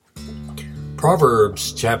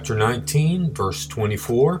Proverbs chapter 19, verse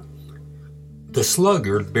 24. The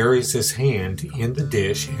sluggard buries his hand in the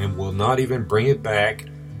dish and will not even bring it back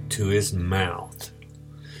to his mouth.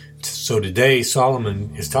 So today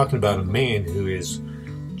Solomon is talking about a man who is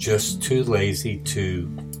just too lazy to,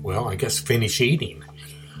 finish eating.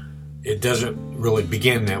 It doesn't really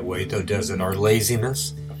begin that way, though, does it? Our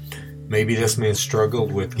laziness. Maybe this man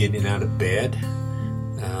struggled with getting out of bed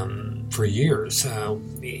for years.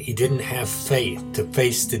 He didn't have faith to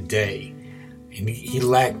face the day, and he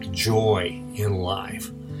lacked joy in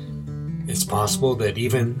life. It's possible that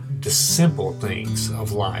even the simple things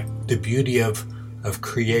of life, the beauty of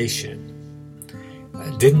creation,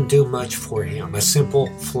 didn't do much for him. A simple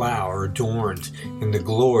flower adorned in the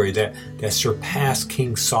glory that surpassed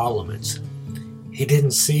King Solomon's. He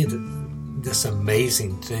didn't see this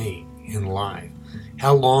amazing thing in life.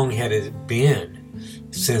 How long had it been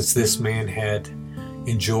since this man had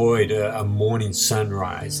enjoyed a morning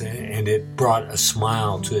sunrise and it brought a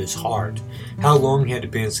smile to his heart? How long had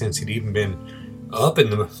it been since he'd even been up in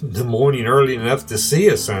the morning early enough to see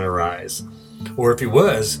a sunrise? Or if he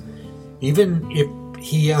was, even if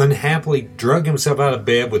he unhappily drug himself out of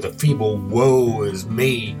bed with a feeble "woe is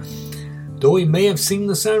me," though he may have seen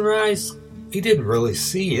the sunrise, he didn't really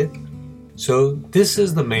see it. So this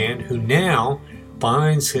is the man who now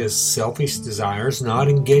finds his selfish desires not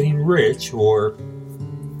in getting rich or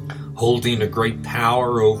holding a great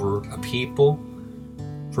power over a people,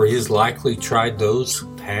 for he has likely tried those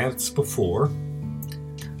paths before.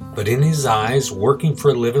 But in his eyes, working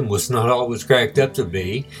for a living was not all it was cracked up to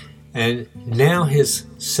be, and now his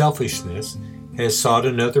selfishness has sought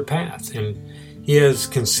another path, and he has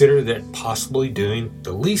considered that possibly doing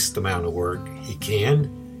the least amount of work he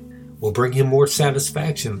can will bring him more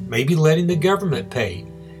satisfaction, maybe letting the government pay.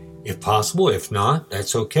 If possible, if not,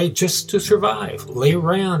 that's okay, just to survive. Lay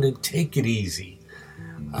around and take it easy.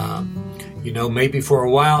 Maybe for a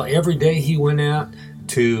while, every day he went out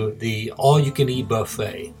to the all-you-can-eat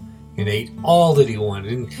buffet and ate all that he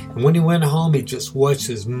wanted. And when he went home, he just watched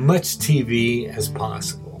as much TV as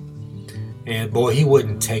possible. And boy, he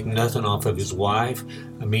wouldn't take nothing off of his wife.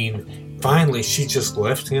 Finally, she just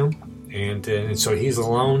left him. And so he's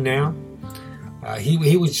alone now.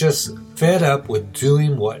 He was just fed up with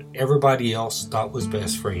doing what everybody else thought was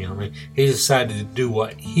best for him. And he decided to do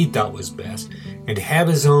what he thought was best and to have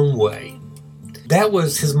his own way. That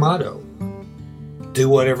was his motto. Do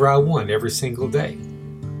whatever I want every single day.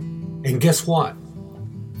 And guess what?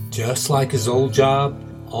 Just like his old job,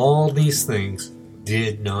 all these things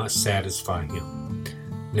did not satisfy him.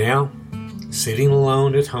 Now, sitting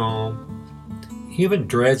alone at home, he even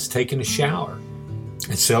dreads taking a shower,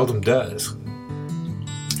 and seldom does.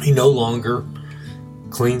 He no longer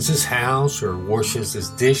cleans his house or washes his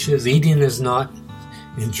dishes. Eating is not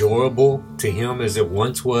enjoyable to him as it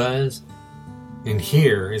once was. And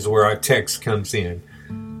here is where our text comes in.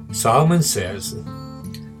 Solomon says,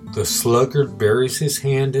 the sluggard buries his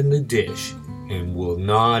hand in the dish and will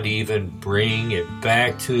not even bring it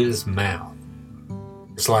back to his mouth.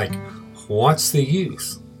 It's like, what's the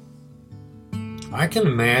use? I can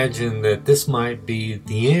imagine that this might be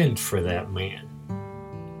the end for that man.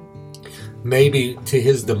 Maybe to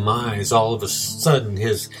his demise, all of a sudden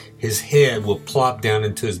his head will plop down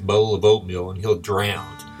into his bowl of oatmeal and he'll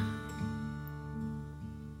drown.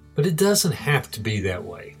 But it doesn't have to be that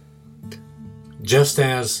way. Just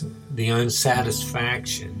as the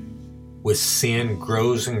unsatisfaction with sin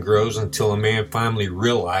grows and grows until a man finally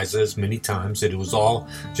realizes many times that it was all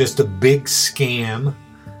just a big scam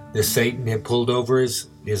that Satan had pulled over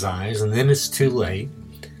his eyes, and then it's too late.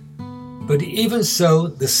 But even so,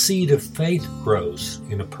 the seed of faith grows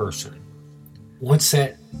in a person. Once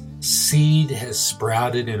that seed has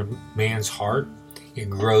sprouted in a man's heart, it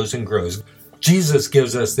grows and grows. Jesus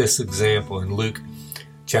gives us this example in Luke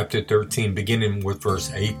chapter 13, beginning with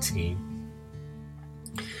verse 18.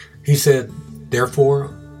 He said, therefore,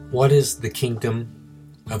 what is the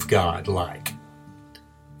kingdom of God like?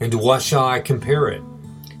 And to what shall I compare it?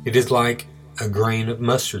 It is like a grain of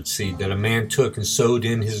mustard seed that a man took and sowed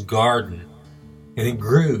in his garden, and it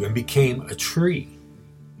grew and became a tree.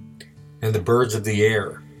 And the birds of the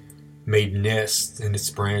air made nests in its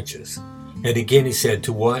branches. And again he said,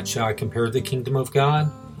 to what shall I compare the kingdom of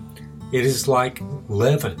God? It is like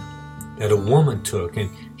leaven that a woman took and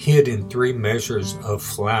hid in 3 measures of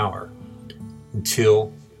flour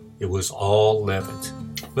until it was all leavened.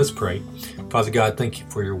 Let's pray. Father God, thank you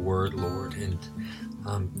for your word, Lord, and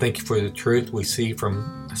thank you for the truth we see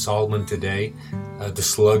from Solomon today, the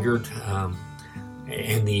sluggard,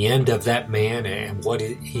 and the end of that man and what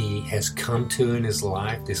he has come to in his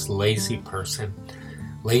life, this lazy person.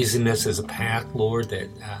 laziness is a path, Lord,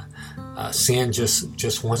 that sin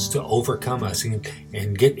just wants to overcome us, and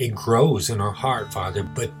it grows in our heart, Father.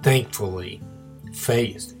 But thankfully,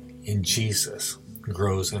 faith in Jesus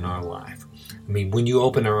grows in our life. I mean, when you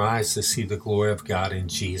open our eyes to see the glory of God in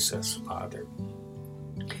Jesus, Father,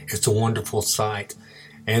 it's a wonderful sight.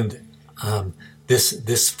 And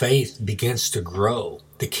this faith begins to grow.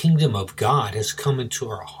 The kingdom of God has come into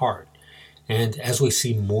our heart. And as we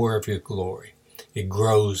see more of your glory, it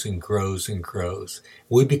grows and grows and grows.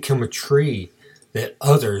 We become a tree that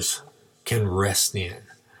others can rest in.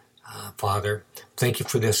 Father, thank you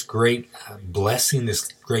for this great blessing, this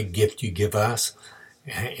great gift you give us,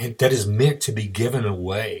 and that is meant to be given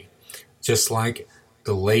away. Just like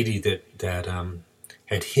the lady that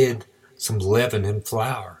had hid some leaven in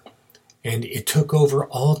flour, and it took over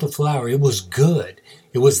all the flour. It was good.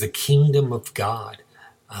 It was the kingdom of God.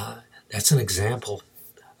 That's an example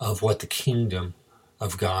of what the kingdom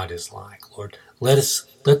of God is like, Lord. Let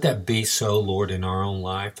that be so, Lord, in our own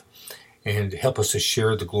life, and help us to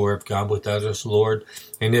share the glory of God with others, Lord.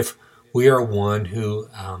 And if we are one who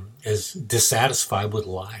is dissatisfied with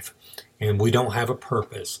life, and we don't have a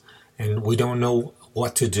purpose, and we don't know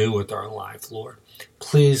what to do with our life, Lord,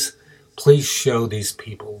 please show these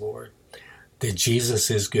people, Lord, that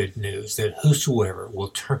Jesus is good news, that whosoever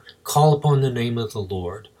will call upon the name of the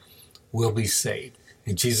Lord will be saved.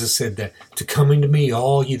 And Jesus said that to come unto me,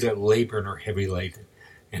 all you that labor and are heavy laden,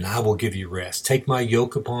 and I will give you rest. Take my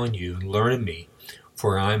yoke upon you and learn of me,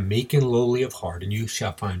 for I am meek and lowly of heart, and you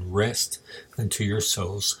shall find rest unto your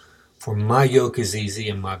souls. For my yoke is easy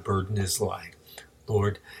and my burden is light,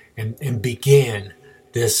 Lord. And begin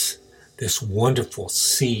this wonderful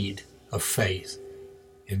seed of faith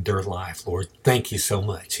in their life, Lord. Thank you so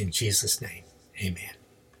much. In Jesus' name, amen.